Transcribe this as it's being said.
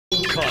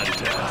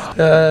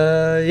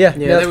Yeah,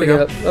 there we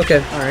go.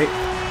 Okay. All right.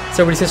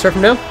 So, what do you say? Start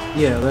from now?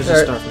 Yeah, let's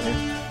just start from here.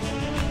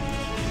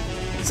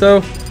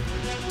 So,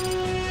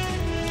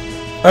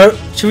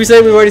 should we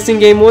say we've already seen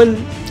game one?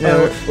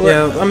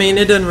 Yeah. I mean,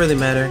 it doesn't really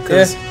matter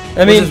because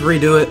I mean, we'll just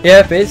redo it.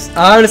 Yeah,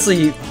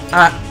 honestly,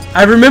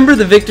 I remember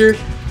the victor.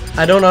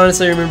 I don't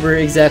honestly remember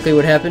exactly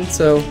what happened.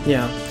 So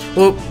yeah.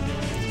 Well,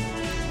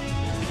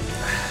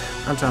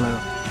 I'm trying to.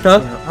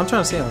 Huh? I'm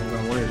trying to see how I'm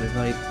gonna word it.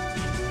 Like,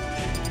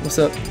 what's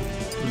up?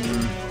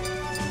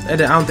 I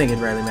don't think it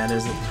really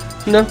matters.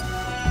 No.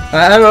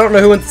 I don't know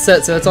who went to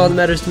set, so that's all that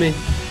matters to me.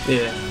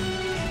 Yeah.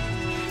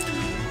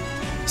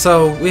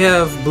 So we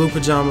have Blue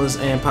Pajamas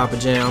and Papa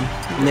Jam,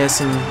 Ness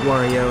and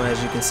Wario,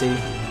 as you can see,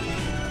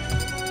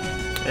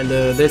 and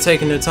they're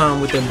taking their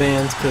time with their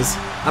bands because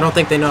I don't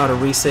think they know how to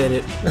reset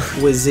it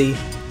with Z.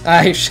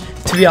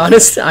 To be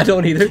honest, I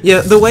don't either.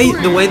 Yeah, the way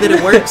that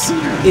it works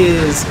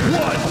is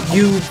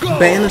you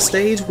ban a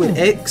stage with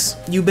X,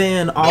 you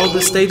ban all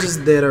the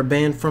stages that are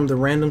banned from the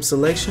random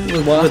selection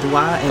with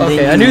Y, and okay,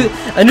 then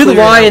I knew the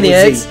Y and the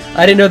X. Z.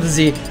 I didn't know the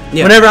Z.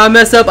 Yeah. Whenever I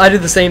mess up, I do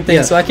the same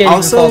thing, so I can't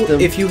even fault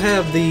them. If you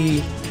have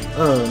the,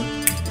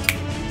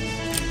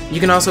 you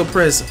can also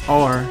press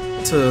R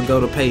to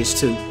go to page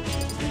 2.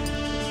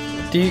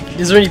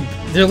 Is there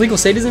illegal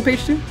stages in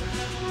page 2?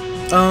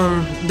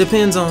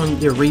 Depends on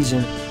your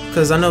region.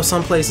 Because I know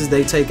some places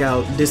they take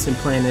out Distant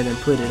Planet and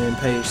put it in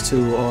page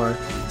 2, or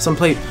some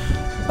place,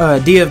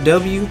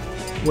 DFW,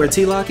 where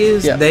T-Lock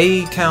is,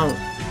 they count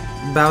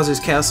Bowser's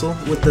Castle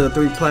with the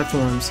 3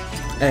 platforms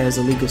as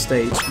a legal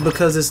stage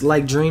because it's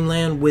like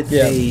Dreamland with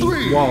a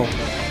wall.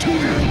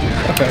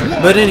 Okay.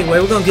 But anyway,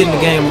 we're gonna get into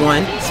game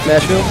 1.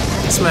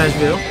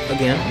 Smashville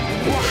again.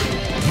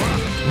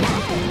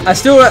 I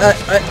still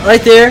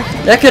right there.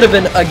 That could have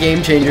been a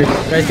game changer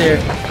right there.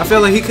 I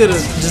feel like he could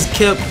have just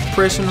kept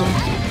pressuring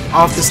him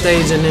off the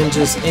stage and then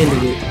just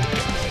ended it.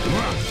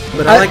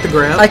 But I like the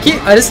grab. I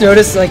just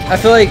noticed, like, I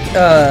feel like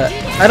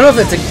I don't know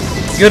if it's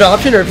a good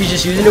option or if he's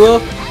just using it well,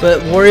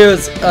 but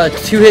Wario's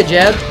 2-hit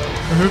jab.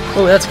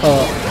 Oh, that's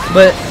called.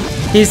 But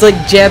he's like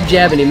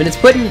jabbing him, and it's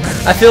putting.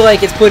 I feel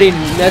like it's putting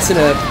Ness in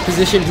a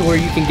position to where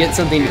you can get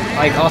something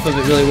like off of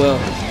it really well.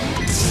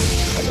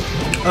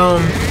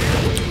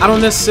 I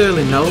don't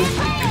necessarily know.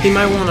 He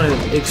might want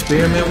to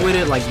experiment with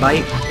it, like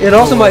bite. It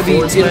also might be.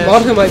 It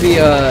also might be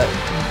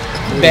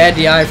bad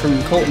DI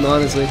from Colton,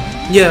 honestly.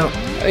 Yeah.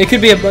 It could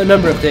be a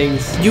number of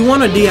things. You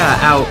want to DI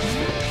out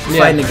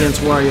fighting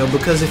against Wario,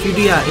 because if you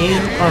DI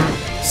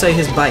in, say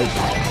his bite,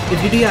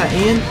 if you DI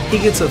in, he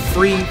gets a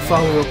free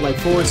follow-up like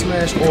forward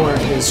smash or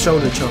his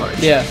shoulder charge.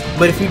 Yeah.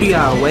 But if you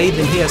DI away,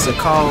 then he has to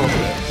call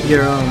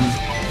your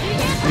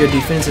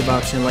defensive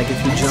option, like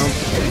if you jump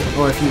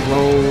or if you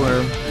roll,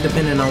 or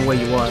depending on where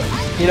you are.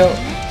 You know.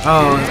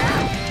 Oh,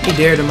 he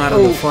dared him out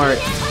of the fart,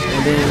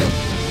 and then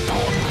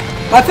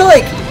I feel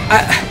like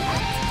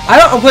I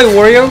don't play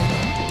Wario,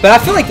 but I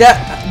feel like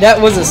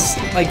that was a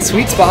like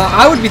sweet spot.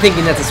 I would be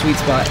thinking that's a sweet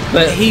spot,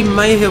 but he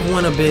may have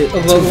went a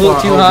little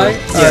too high.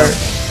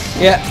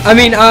 Yeah. I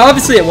mean,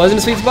 obviously it wasn't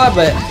a sweet spot,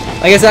 but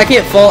I guess I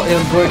can't fault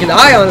him for it, because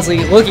I honestly,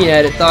 looking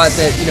at it, thought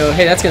that, you know,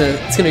 hey, it's gonna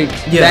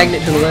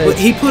magnet to the ledge. But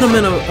he put him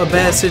in a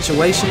bad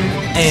situation,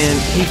 and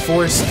he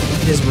forced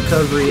his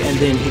recovery, and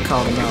then he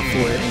called him out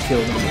for it and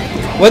killed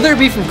him. Whether it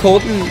be from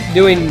Colton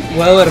doing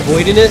well at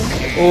avoiding it,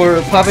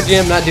 or Papa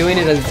Jam not doing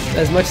it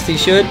as much as he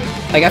should,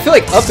 like, I feel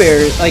like up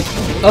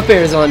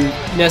airs on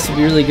Ness would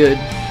be really good.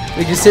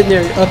 Like, just sitting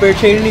there up air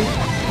chaining him.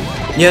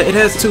 Yeah, it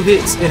has 2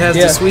 hits. It has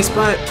the sweet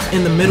spot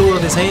in the middle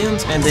of his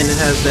hands, and then it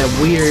has that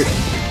weird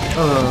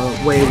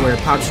way where it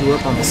pops you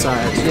up on the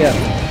sides. Yeah.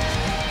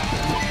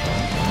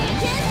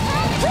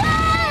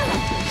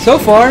 So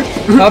far,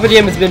 Papa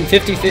Jam has been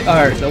 50,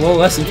 or a little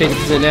less than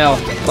 50% now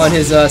on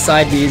his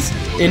side Bs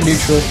in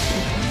neutral.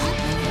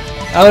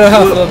 I don't know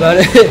how I feel about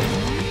it.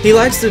 He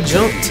likes to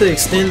jump to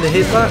extend the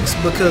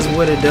hitbox, because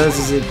what it does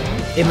is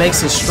it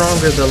makes it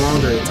stronger the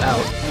longer it's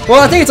out. Well,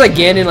 I think it's like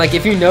Ganon. Like,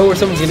 if you know where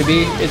someone's gonna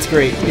be, it's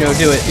great. You know,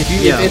 do it. If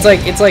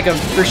it's like a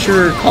for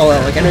sure call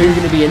out. Like, I know you're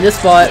gonna be in this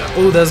spot.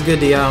 Oh, that's good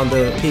DI on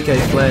the PK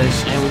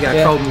flash, and we got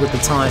Colton with the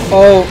time.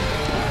 Oh,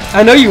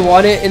 I know you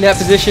want it in that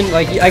position.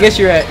 Like, I guess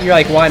you're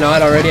like, why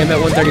not already? I'm at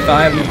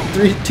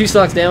 135. 2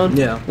 stocks down.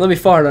 Yeah. Let me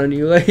fart on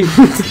you. Like.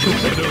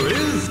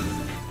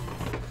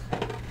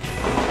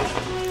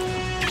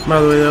 By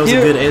the way, that was a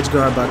good edge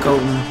guard by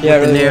Colton. Yeah,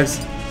 it really was.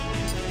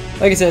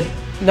 Like I said,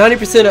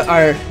 90%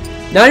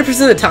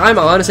 of the time,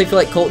 I honestly feel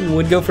like Colton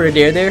would go for a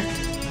dare there.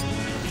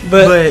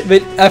 But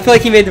I feel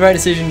like he made the right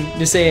decision,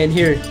 just saying,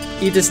 here,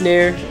 eat this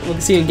nair. We'll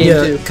see you in game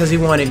 2. Yeah, because he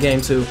wanted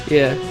game 2.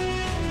 Yeah.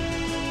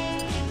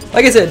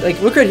 Like I said, like,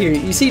 look right here.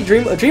 You see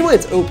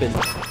Dreamland's open.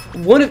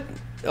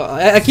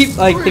 I keep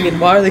like thinking,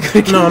 why are they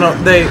going to? No,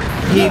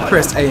 he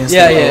pressed A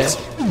instead.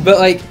 Yeah. But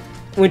like,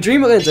 when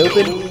Dreamland's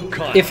open,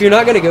 if you're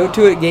not going to go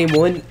to it game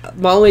 1,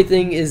 my only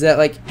thing is that,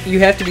 like, you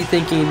have to be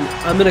thinking,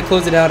 I'm going to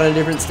close it out on a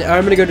different stage,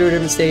 I'm going to go to a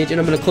different stage, and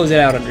I'm going to close it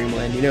out on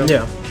Dreamland, you know?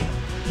 Yeah.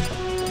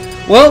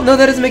 Well, no,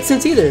 that doesn't make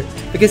sense either,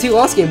 because he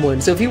lost game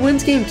 1, so if he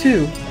wins game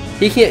 2,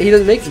 he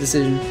doesn't make the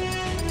decision.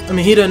 I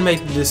mean, he doesn't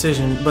make the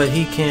decision, but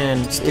he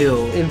can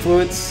still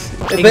influence.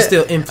 He can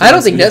still influence. I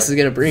don't think Ness is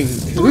gonna bring.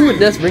 Who would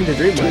Ness bring to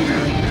Dreamland?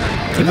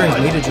 He brings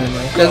me to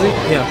Dreamland. Does he?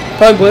 Yeah.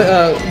 Probably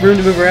room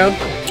to move around.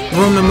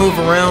 Room to move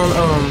around.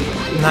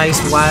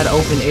 Nice wide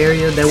open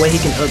area. That way he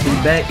can up me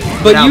back.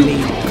 But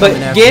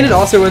Ganon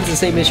also runs the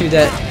same issue.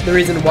 That the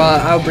reason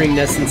why I'll bring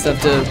Ness and stuff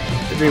to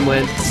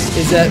Dreamland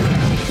is that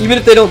even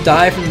if they don't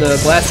die from the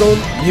blast zone,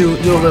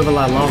 you'll live a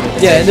lot longer.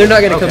 Yeah, and they're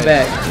not gonna come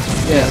back.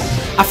 Yeah.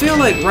 I feel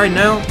like right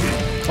now,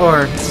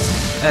 or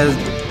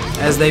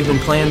as they've been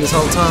playing this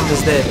whole time,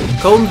 is that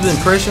Colton's been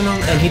pressuring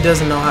him and he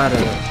doesn't know how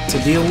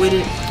to deal with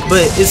it.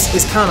 But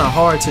it's kind of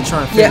hard to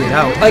try and figure it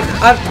out. Like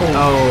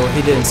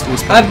he didn't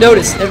squeeze. I've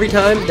noticed every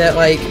time that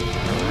like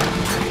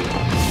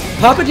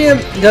Papa Jam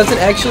doesn't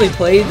actually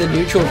play the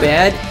neutral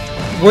bad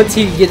once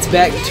he gets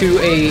back to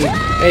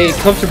a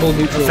comfortable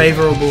neutral,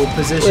 favorable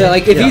position. Yeah,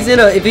 like if he's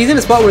in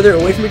a spot where they're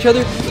away from each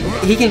other,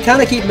 he can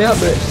kind of keep him out.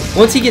 But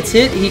once he gets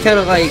hit, he kind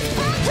of like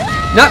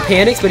not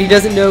panics, but he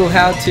doesn't know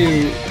how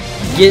to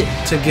get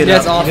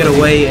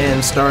away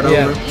and start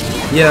over.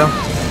 Yeah,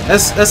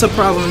 that's a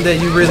problem that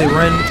you really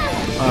run.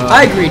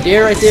 I agree.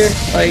 Dare right there,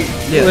 like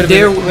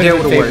Dare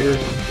would work.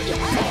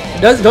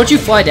 Don't you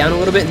fly down a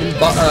little bit and then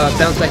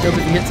bounce back up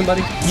if you hit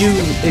somebody? You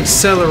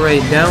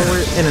accelerate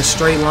downward in a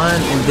straight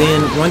line, and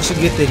then once you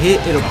get the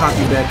hit, it'll pop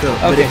you back up.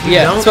 Okay, but if you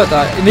don't, that's what I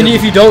thought. And then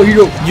if you don't,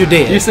 you're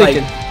dead. You're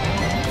sinking.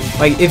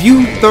 Like if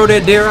you throw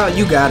that dare out,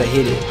 you gotta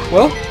hit it.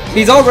 Well,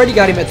 he's already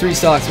got him at 3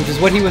 stocks, which is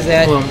what he was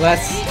at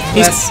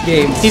last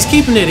game. He's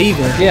keeping it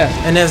even. Yeah,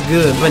 and that's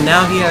good. But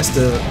now he has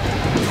to.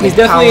 He's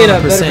definitely in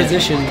a better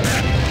position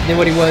than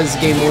what he was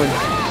game 1.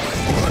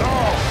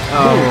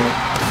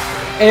 Oh.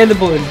 And the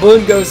balloon.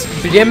 Balloon goes.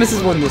 Pajamaz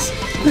has won this.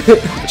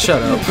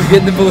 Shut up. For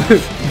getting the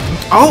balloon.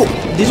 Oh,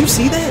 did you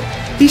see that?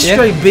 He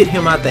straight bit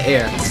him out the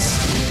air.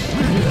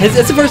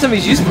 That's the first time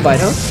he's used the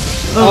bite, huh?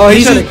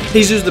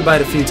 He's used the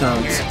bite a few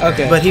times.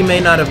 Okay. But he may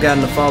not have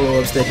gotten the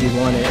follow-ups that he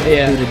wanted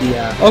due to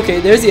DI. Okay,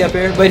 there's the up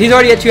air. But he's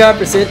already at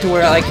 200% to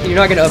where like you're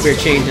not going to up air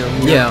chain him.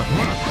 Yeah.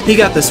 He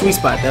got the sweet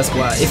spot, that's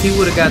why. If he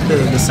would have got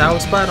the sour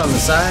spot on the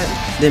side,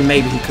 then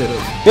maybe he could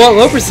have. Well,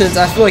 low percents,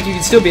 I feel like you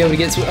can still be able to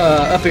get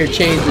up air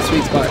chain the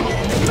sweet spot.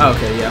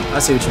 Okay, yeah, I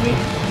see what you mean.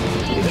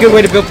 Good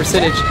way to build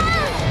percentage.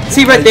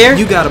 See right there?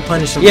 You gotta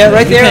punish him. Yeah,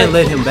 right there. You can't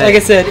let him back. Like I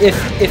said,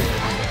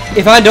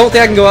 if I don't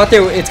think I can go out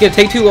there, it's gonna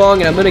take too long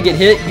and I'm gonna get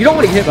hit. You don't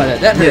want to get hit by that.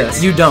 That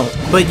hurts. Yeah, you don't.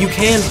 But you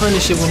can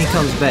punish it when he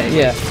comes back.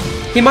 Yeah.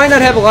 He might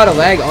not have a lot of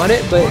lag on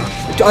it, but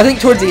I think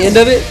towards the end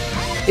of it,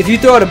 if you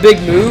throw out a big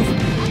move,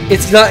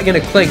 it's not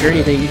gonna clank or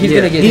anything. He's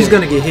gonna get hit. He's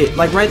gonna get hit.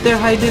 Like right there,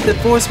 how he did that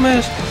forward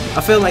smash.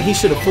 I felt like he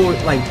should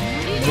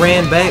have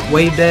ran back,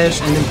 wave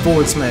dash, and then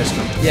forward smashed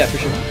him. Yeah, for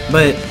sure.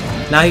 But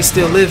now he's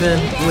still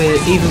living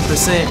with even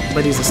percent,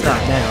 but he's a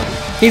stock down.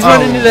 He's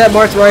running into that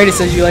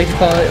martiaritis, as you like to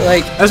call it.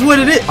 Like that's what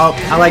it is. Oh,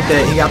 I like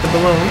that. He got the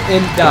balloon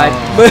and died.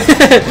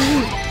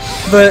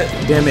 But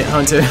damn it,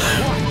 Hunter.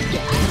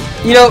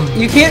 You know,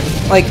 you can't,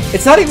 like,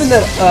 it's not even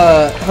that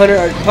Hunter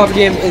or Papa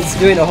Jam is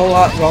doing a whole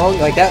lot wrong.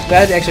 Like,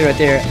 that's actually right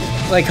there.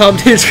 Like,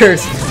 commentator's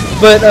curse.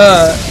 But,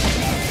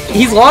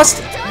 he's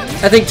lost,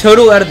 I think,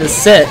 total out of the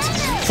set,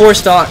 4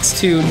 stocks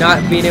to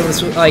not being able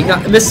to,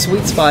 not miss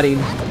sweet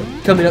spotting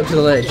coming up to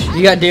the ledge.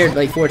 You got dared,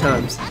 like, 4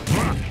 times.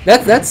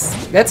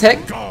 That's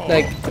heck,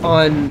 like,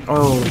 on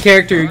the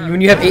character, when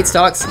you have 8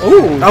 stocks.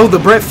 Oh, the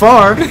Brett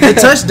Favre, the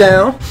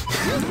touchdown.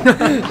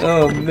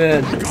 Oh,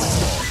 man.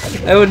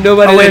 I would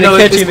nobody to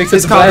catch him except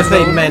it's called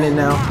Peyton Manning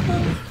now.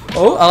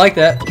 Oh, I like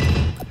that.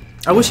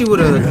 I wish he would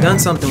have done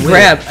something with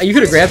it. You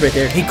could have grabbed right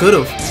there. He could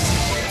have.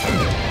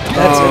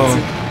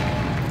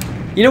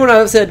 You know when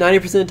I said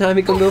 90% of the time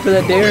he can go for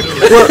that dare?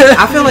 Well,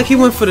 I feel like he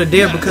went for the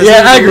dare because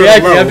I agree.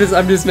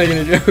 I'm just making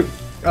a joke.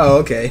 Oh,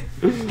 okay.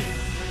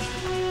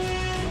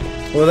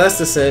 Well, that's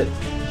the set.